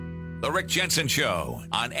The Rick Jensen Show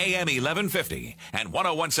on AM 1150 and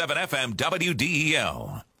 1017 FM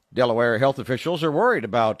WDEL. Delaware health officials are worried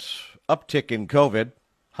about uptick in COVID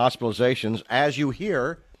hospitalizations, as you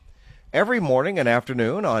hear every morning and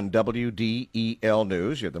afternoon on WDEL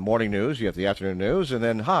News. You have the morning news, you have the afternoon news, and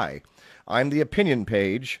then, hi, I'm the opinion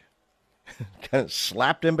page, kind of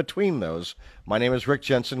slapped in between those. My name is Rick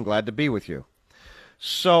Jensen, glad to be with you.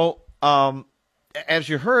 So, as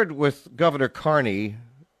you heard with Governor Carney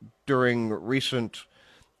during recent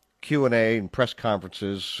Q&A and press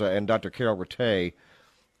conferences, and Dr. Carol Rattay,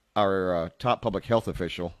 our top public health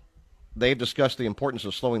official, they've discussed the importance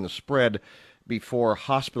of slowing the spread before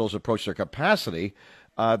hospitals approach their capacity.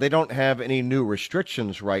 They don't have any new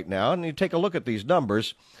restrictions right now, and you take a look at these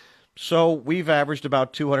numbers. So we've averaged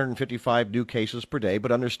about 255 new cases per day,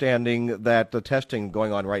 but understanding that the testing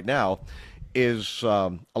going on right now is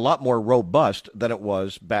a lot more robust than it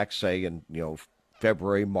was back, say, in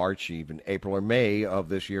February, March, even April or May of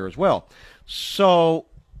this year as well. So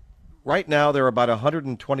right now there are about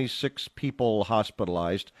 126 people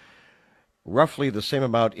hospitalized, roughly the same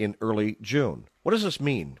amount in early June. What does this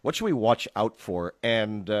mean? What should we watch out for?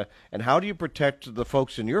 And how do you protect the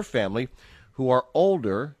folks in your family who are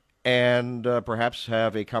older and perhaps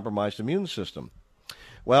have a compromised immune system?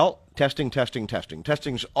 Well, testing.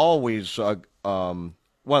 Testing's always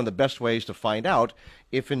one of the best ways to find out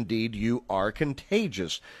if indeed you are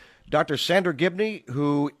contagious. Dr. Sandra Gibney,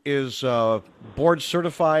 who is board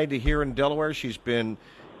certified here in Delaware, she's been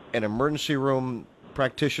an emergency room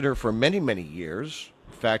practitioner for many, many years.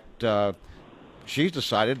 In fact, she's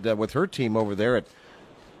decided that with her team over there at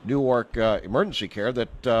Newark Emergency Care,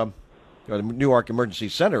 that the Newark Emergency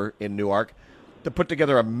Center in Newark, to put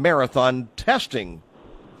together a marathon testing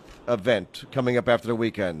event coming up after the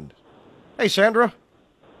weekend. Hey, Sandra.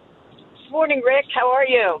 Morning, Rick. How are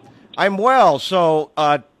you? I'm well. So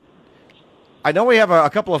I know we have a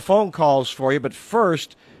couple of phone calls for you, but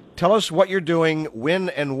first, tell us what you're doing, when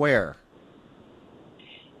and where.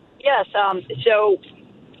 Yes. So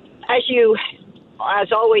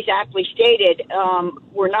as always aptly stated,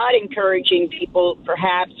 we're not encouraging people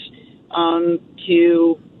perhaps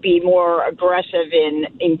to be more aggressive in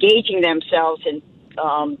engaging themselves in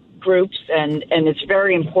groups, and it's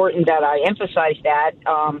very important that I emphasize that.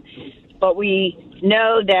 But we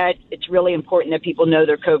know that it's really important that people know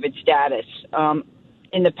their COVID status.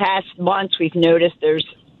 In the past months, we've noticed there's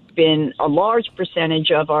been a large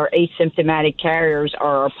percentage of our asymptomatic carriers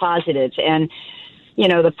are positives. And,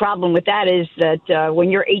 the problem with that is that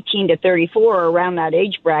when you're 18 to 34, around that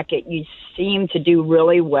age bracket, you seem to do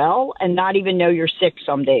really well and not even know you're sick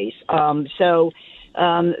some days. So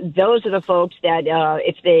those are the folks that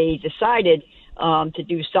if they decided to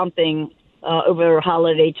do something over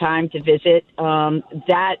holiday time to visit,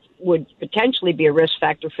 that would potentially be a risk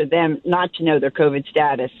factor for them not to know their COVID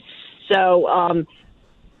status. So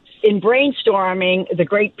in brainstorming, the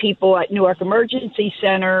great people at Newark Emergency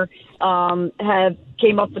Center have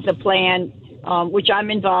came up with a plan, which I'm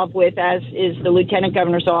involved with, as is the Lieutenant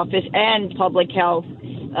Governor's Office and Public Health,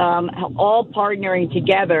 all partnering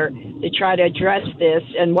together to try to address this.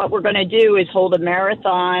 And what we're going to do is hold a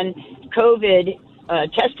marathon COVID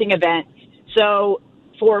testing event. So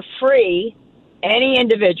for free, any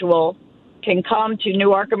individual can come to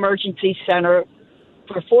Newark Emergency Center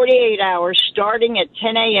for 48 hours starting at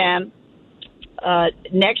 10 a.m.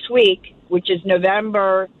 Next week, which is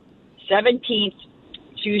November 17th,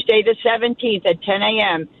 Tuesday the 17th at 10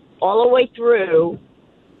 a.m., all the way through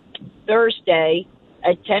Thursday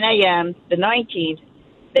at 10 a.m., the 19th.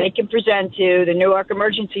 They can present to the Newark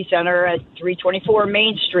Emergency Center at 324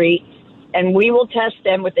 Main Street, and we will test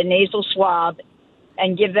them with a nasal swab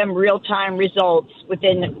and give them real-time results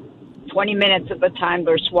within 20 minutes of the time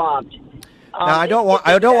they're swabbed. Now, I don't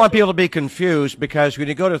want people to be confused, because when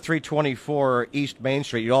you go to 324 East Main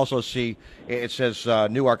Street, you also see it says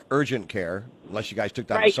Newark Urgent Care, unless you guys took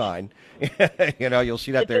down the sign. You'll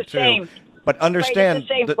see that there too. Same. But understand, it's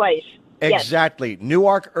the same place. Exactly. Yes.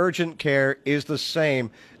 Newark Urgent Care is the same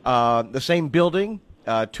building,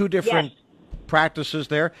 two different practices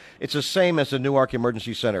there. It's the same as the Newark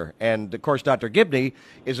Emergency Center. And, of course, Dr. Gibney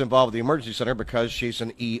is involved with the Emergency Center because she's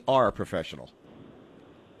an ER professional.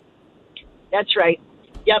 That's right.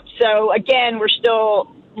 Yep. So, again, we're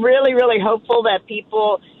still really, really hopeful that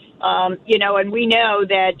people, and we know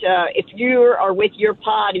that if you are with your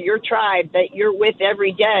pod or your tribe that you're with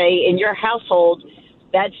every day in your household,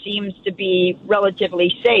 that seems to be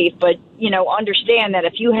relatively safe. But, understand that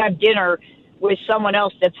if you have dinner with someone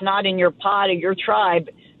else that's not in your pod or your tribe,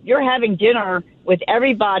 you're having dinner with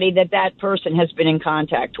everybody that person has been in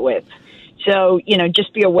contact with. So,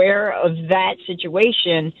 just be aware of that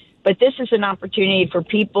situation But this is an opportunity for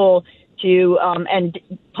people to, and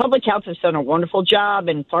public health has done a wonderful job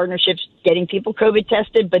in partnerships getting people COVID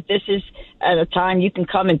tested, but this is at a time you can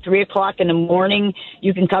come at 3 o'clock in the morning,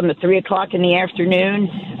 you can come at 3 o'clock in the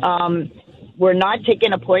afternoon. We're not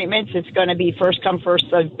taking appointments. It's going to be first come, first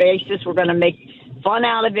served basis. We're going to make fun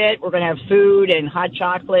out of it. We're going to have food and hot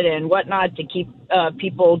chocolate and whatnot to keep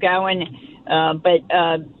people going. But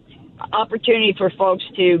opportunity for folks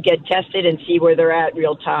to get tested and see where they're at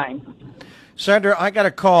real time. Sandra, I got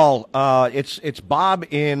a call. It's Bob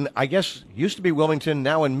in, I guess, used to be Wilmington,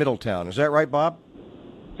 now in Middletown. Is that right, Bob?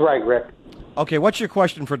 That's right, Rick. Okay, what's your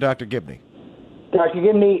question for Dr. Gibney? Dr.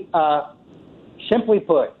 Gibney, simply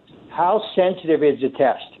put, how sensitive is the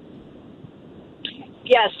test?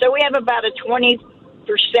 Yeah, so we have about a 20%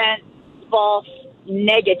 false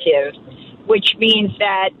negative, which means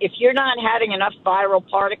that if you're not having enough viral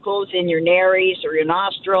particles in your nares or your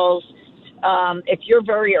nostrils, if you're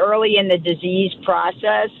very early in the disease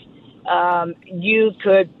process, you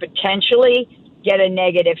could potentially get a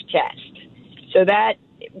negative test. So that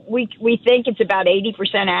we think it's about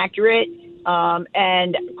 80% accurate,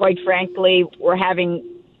 and quite frankly, we're having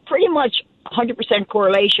pretty much 100%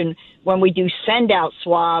 correlation when we do send out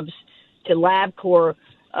swabs to LabCorp.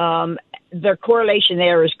 The correlation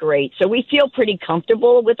there is great. So we feel pretty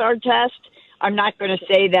comfortable with our test. I'm not going to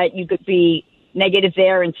say that you could be negative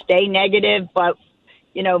there and stay negative, but,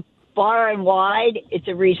 you know, far and wide, it's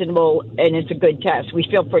a reasonable and it's a good test. We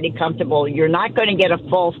feel pretty comfortable. You're not going to get a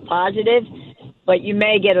false positive, but you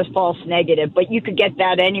may get a false negative. But you could get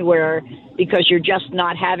that anywhere because you're just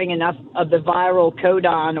not having enough of the viral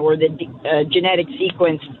codon or the genetic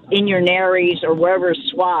sequence in your nares or wherever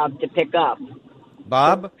swab to pick up.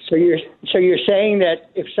 Bob? So you're saying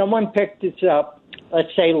that if someone picked this up,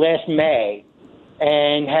 let's say last May,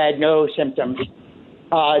 and had no symptoms,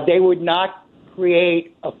 they would not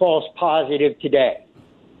create a false positive today?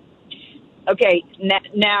 Okay,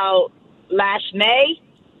 now last May?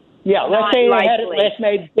 Yeah, let's say they had it likely. last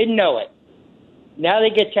May, didn't know it. Now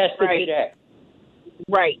they get tested today.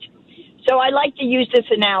 Right. So I like to use this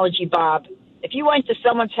analogy, Bob. If you went to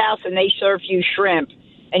someone's house and they served you shrimp,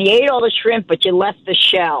 and you ate all the shrimp, but you left the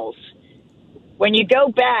shells, when you go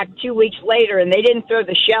back 2 weeks later and they didn't throw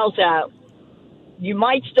the shells out, you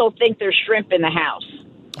might still think there's shrimp in the house,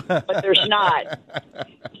 but there's not.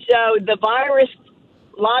 So the virus,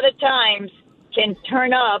 a lot of times, can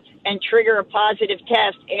turn up and trigger a positive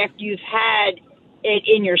test after you've had it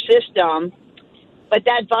in your system. But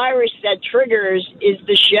that virus that triggers is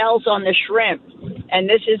the shells on the shrimp. And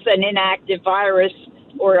this is an inactive virus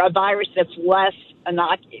or a virus that's less,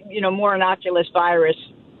 more innocuous virus.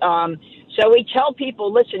 So we tell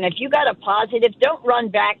people, listen, if you got a positive, don't run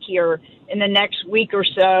back here in the next week or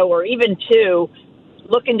so, or even two,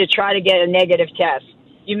 looking to try to get a negative test.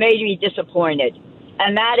 You may be disappointed.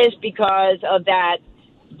 And that is because of that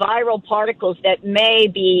viral particles that may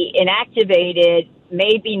be inactivated,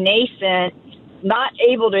 may be nascent, not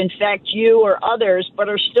able to infect you or others, but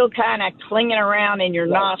are still kind of clinging around in your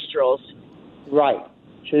nostrils. Right.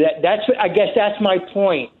 So I guess that's my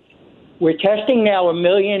point. We're testing now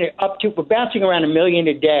we're bouncing around 1 million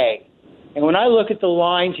a day. And when I look at the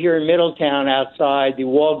lines here in Middletown outside the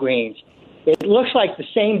Walgreens, it looks like the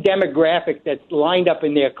same demographic that's lined up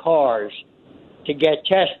in their cars to get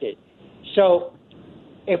tested. So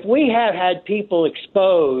if we have had people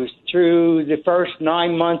exposed through the first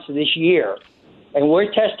 9 months of this year, and we're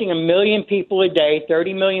testing 1 million people a day,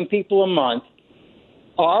 30 million people a month,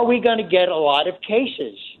 are we going to get a lot of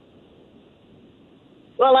cases?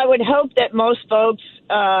 Well, I would hope that most folks,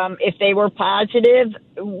 if they were positive,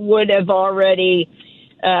 would have already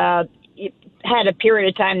had a period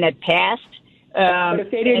of time that passed. But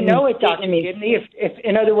if they didn't know it, Dr. Gibney, if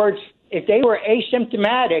in other words, if they were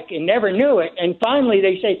asymptomatic and never knew it, and finally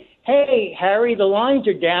they say, hey, Harry, the lines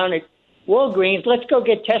are down at Walgreens, let's go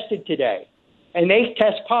get tested today. And they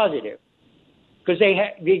test positive because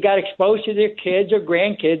they got exposed to their kids or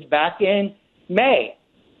grandkids back in May.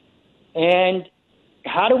 And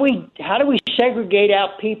how do we segregate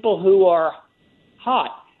out people who are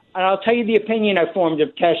hot? And I'll tell you the opinion I formed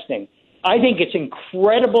of testing. I think it's an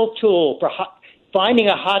incredible tool for finding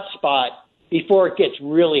a hot spot before it gets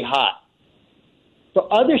really hot.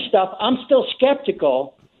 For other stuff, I'm still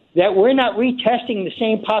skeptical that we're not retesting the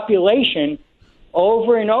same population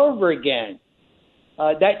over and over again.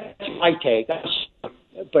 That's my take.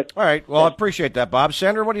 But all right. Well, I appreciate that, Bob.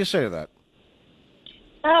 Sandra, what do you say to that?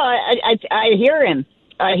 Oh, I hear him.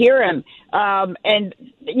 I hear him. And,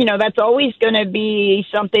 that's always going to be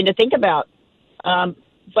something to think about.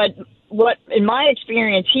 But what, in my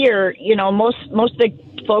experience here, most of the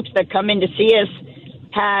folks that come in to see us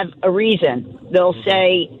have a reason. They'll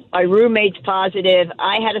say, my roommate's positive,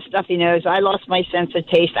 I had a stuffy nose, I lost my sense of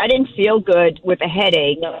taste, I didn't feel good with a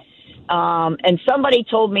headache, and somebody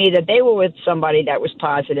told me that they were with somebody that was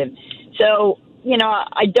positive. So,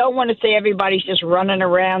 I don't want to say everybody's just running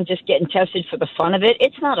around just getting tested for the fun of it.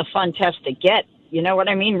 It's not a fun test to get. You know what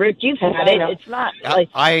I mean, Rick? You've had it. It's not.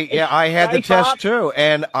 I had the test too,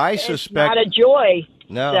 and I suspect it's not a joy.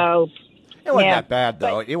 No, so, it wasn't that bad,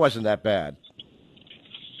 though. It wasn't that bad.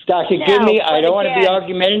 Dr. Gibney, I don't want to be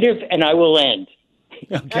argumentative, and I will end.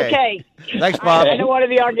 Okay. Thanks, Bob. I don't want to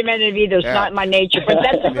be argumentative either. It's not my nature. But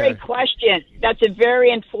that's a great question. That's a very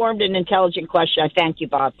informed and intelligent question. I thank you,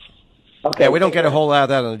 Bob. Okay. Yeah, we don't get a whole lot of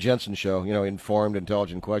that on the Jensen Show, informed,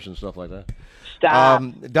 intelligent questions, stuff like that. Stop.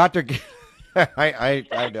 Dr.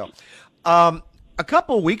 I know. A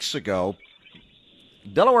couple weeks ago,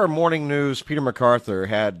 Delaware Morning News' Peter MacArthur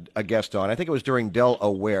had a guest on. I think it was during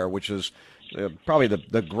Delaware, which is probably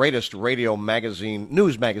the greatest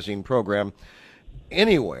news magazine program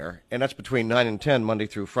anywhere, and that's between 9 and 10, Monday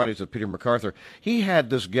through Fridays with Peter MacArthur. He had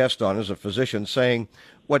this guest on as a physician saying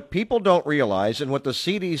what people don't realize and what the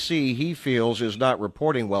CDC, he feels, is not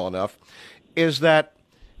reporting well enough is that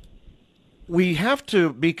we have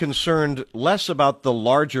to be concerned less about the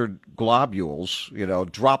larger globules,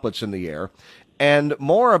 droplets in the air, and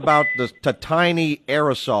more about the tiny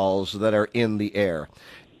aerosols that are in the air.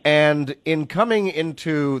 And in coming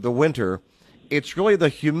into the winter, it's really the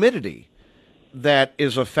humidity that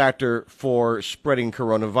is a factor for spreading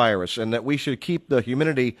coronavirus, and that we should keep the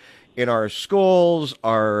humidity in our schools,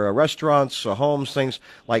 our restaurants, our homes, things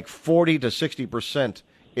like 40 to 60%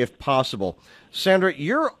 if possible. Sandra,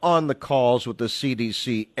 you're on the calls with the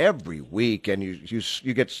CDC every week, and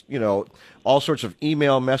you get all sorts of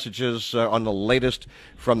email messages on the latest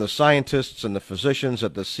from the scientists and the physicians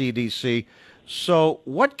at the CDC. So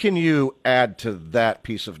what can you add to that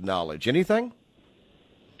piece of knowledge? Anything?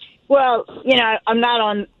 Well, I'm not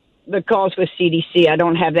on the calls with CDC. I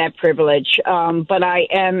don't have that privilege, but I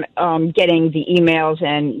am getting the emails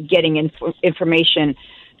and getting information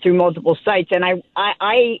through multiple sites. And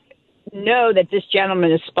I know that this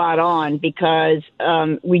gentleman is spot on because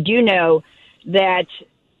we do know that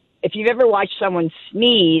if you've ever watched someone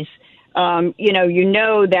sneeze, you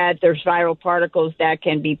know that there's viral particles that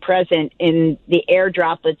can be present in the air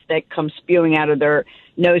droplets that come spewing out of their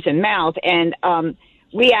nose and mouth. And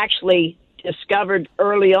we actually discovered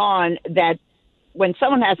early on that when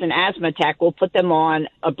someone has an asthma attack, we'll put them on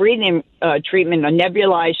a breathing treatment, a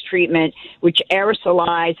nebulized treatment, which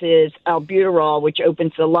aerosolizes albuterol, which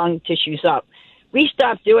opens the lung tissues up. We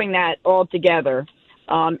stopped doing that altogether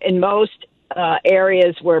in most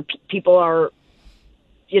areas where people are,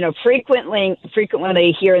 frequently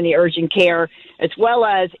here in the urgent care, as well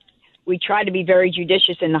as we try to be very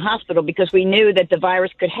judicious in the hospital because we knew that the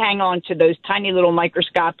virus could hang on to those tiny little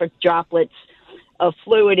microscopic droplets of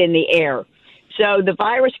fluid in the air. So the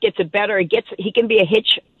virus gets he can be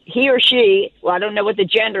he or she, well, I don't know what the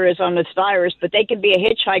gender is on this virus, but they can be a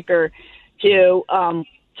hitchhiker to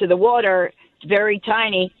the water. It's very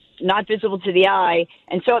tiny, not visible to the eye.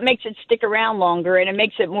 And so it makes it stick around longer, and it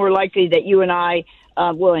makes it more likely that you and I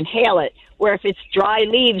will inhale it. Where if it's dry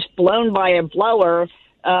leaves blown by a blower,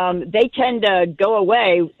 they tend to go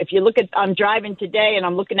away. If you look I'm driving today and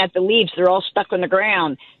I'm looking at the leaves, they're all stuck on the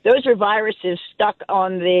ground. Those are viruses stuck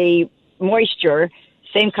on the moisture.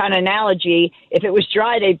 Same kind of analogy. If it was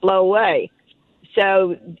dry, they'd blow away.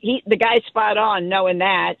 So the guy's spot on knowing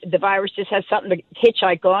that the virus just has something to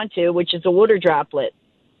hitchhike onto, which is a water droplet.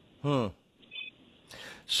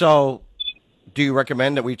 So do you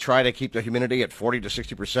recommend that we try to keep the humidity at 40 to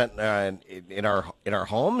 60% in our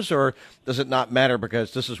homes, or does it not matter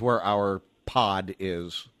because this is where our pod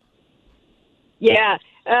is? Yeah.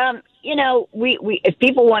 We if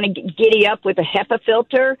people want to giddy up with a HEPA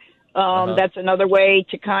filter, that's another way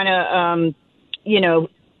to kind of,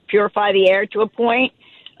 purify the air to a point,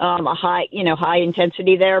 a high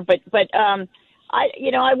intensity there. But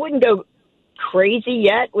I wouldn't go crazy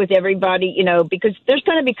yet with everybody, because there's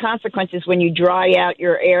going to be consequences when you dry out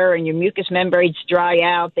your air and your mucous membranes dry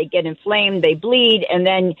out. They get inflamed, they bleed, and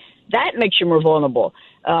then that makes you more vulnerable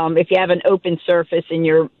if you have an open surface in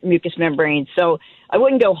your mucous membrane. So I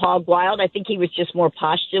wouldn't go hog wild. I think he was just more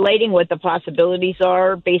postulating what the possibilities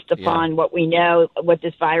are based upon what we know, what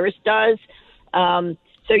this virus does.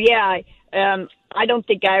 I don't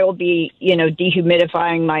think I will be,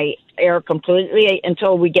 dehumidifying my air completely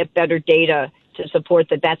until we get better data to support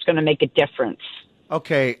that that's going to make a difference.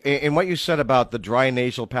 Okay. And what you said about the dry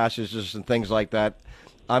nasal passages and things like that,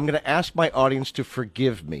 I'm going to ask my audience to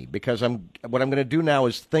forgive me because what I'm going to do now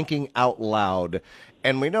is thinking out loud.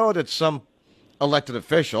 And we know that some elected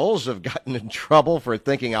officials have gotten in trouble for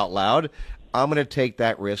thinking out loud. I'm going to take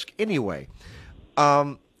that risk anyway.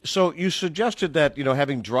 So you suggested that,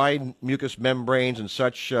 having dry mucous membranes and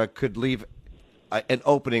such could leave an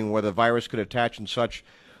opening where the virus could attach and such.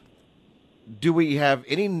 Do we have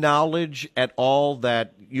any knowledge at all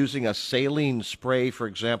that using a saline spray, for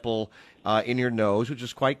example, in your nose, which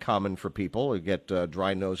is quite common for people who get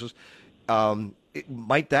dry noses,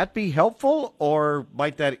 might that be helpful, or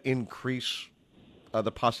might that increase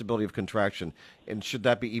the possibility of contraction? And should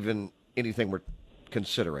that be even anything we're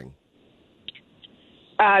considering?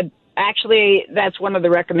 Actually, that's one of the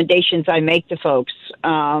recommendations I make to folks,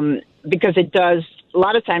 because it does a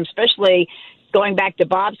lot of times, especially going back to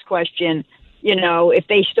Bob's question, if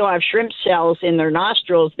they still have shrimp cells in their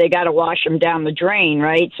nostrils, they got to wash them down the drain,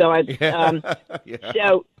 right? So, I'm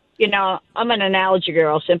an analogy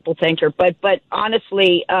girl, simple thinker. But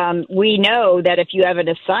honestly, we know that if you have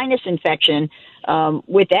a sinus infection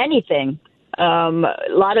with anything, a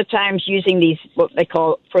lot of times using these, what they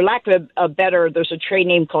call, for lack of a better, there's a trade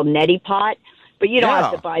name called neti pot, but you don't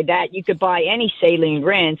have to buy that. You could buy any saline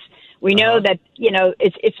rinse. We know that,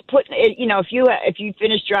 it's put, if you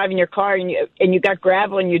finish driving your car and you got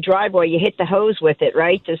gravel in your driveway, you hit the hose with it,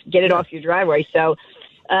 right? Just get it off your driveway. So,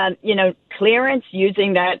 clearance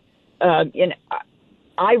using that,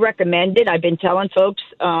 I recommend it. I've been telling folks,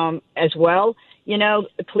 as well,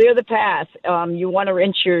 clear the path. You want to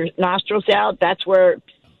rinse your nostrils out. That's where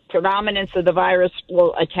predominance of the virus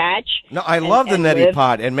will attach. No, I love the neti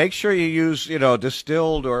pot, and make sure you use,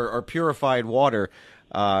 distilled or purified water.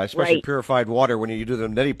 Especially purified water when you do the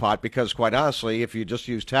neti pot, because quite honestly, if you just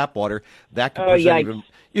use tap water, that could present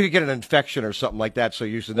you could get an infection or something like that. So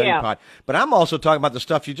use the neti pot. But I'm also talking about the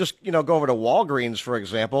stuff you just go over to Walgreens, for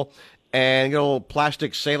example, and get a little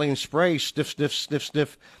plastic saline spray,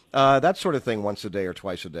 sniff, that sort of thing once a day or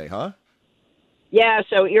twice a day, huh? Yeah,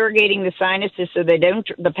 so irrigating the sinuses so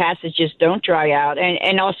the passages don't dry out,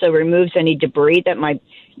 and also removes any debris that might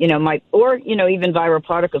even viral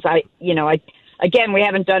particles. Again, we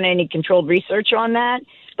haven't done any controlled research on that,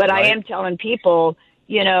 but I am telling people,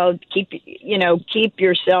 keep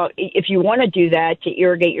yourself, if you want to do that, to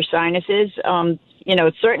irrigate your sinuses.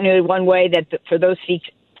 It's certainly one way that for those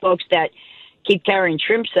folks that keep carrying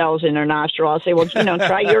shrimp cells in their nostril, I'll say, well,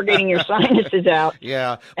 try irrigating your sinuses out.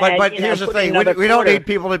 Yeah, but here's the thing. We don't need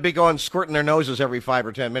people to be going squirting their noses every 5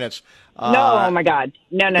 or 10 minutes. No, oh, my God.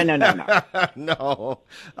 No. No.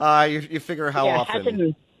 You figure how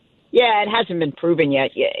often. It hasn't been proven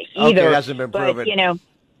yet either. Okay, it hasn't been proven.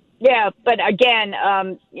 But again,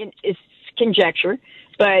 it's conjecture.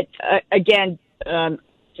 But again,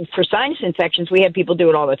 for sinus infections, we have people do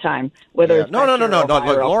it all the time. Whether it's no. Look,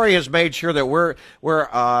 Lori has made sure that we're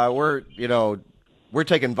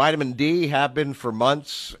taking vitamin D, have been for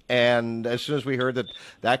months, and as soon as we heard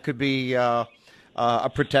that could be a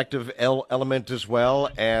protective element as well.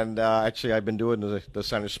 And actually, I've been doing the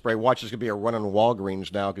sinus spray. Watch, there's going to be a run on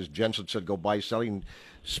Walgreens now because Jensen said go buy saline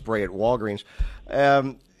spray at Walgreens.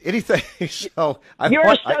 Anything. So you're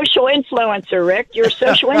a social influencer, Rick. You're a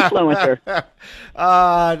social influencer.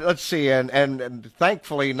 Let's see. And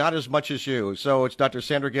thankfully, not as much as you. So it's Dr.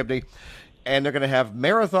 Sandra Gibney. And they're going to have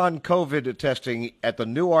marathon COVID testing at the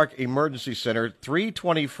Newark Emergency Center,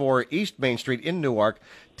 324 East Main Street in Newark,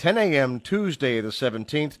 10 a.m. Tuesday the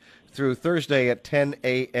 17th through Thursday at 10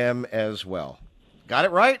 a.m. as well. Got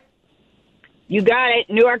it right? You got it.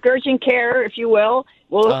 Newark Urgent Care, if you will.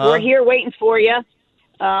 We're here waiting for you.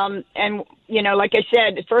 And, like I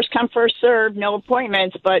said, first come, first serve, no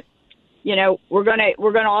appointments. But, we're going to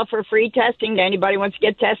offer free testing to anybody who wants to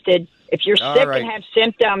get tested. If you're sick and have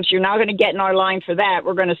symptoms, you're not going to get in our line for that.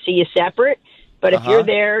 We're going to see you separate. But if you're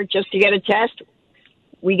there just to get a test,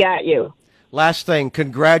 we got you. Last thing,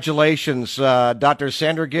 congratulations, Dr.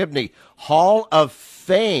 Sandra Gibney, Hall of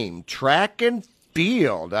Fame, track and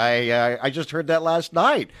field. I just heard that last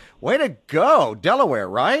night. Way to go, Delaware,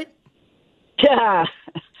 right? Yeah.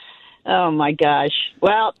 Oh, my gosh.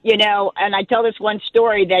 Well, and I tell this one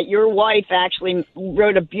story that your wife actually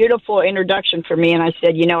wrote a beautiful introduction for me, and I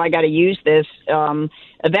said, I got to use this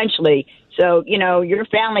eventually. So, your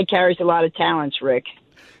family carries a lot of talents, Rick.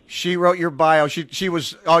 She wrote your bio. She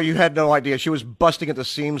was, you had no idea. She was busting at the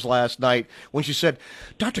seams last night when she said,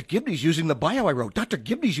 Dr. Gibney's using the bio I wrote. Dr.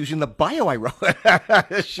 Gibney's using the bio I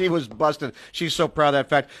wrote. She was busted. She's so proud of that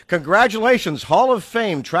fact. Congratulations, Hall of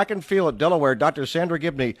Fame, track and field at Delaware, Dr. Sandra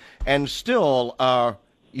Gibney. And still,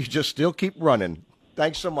 you just still keep running.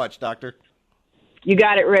 Thanks so much, Doctor. You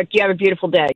got it, Rick. You have a beautiful day.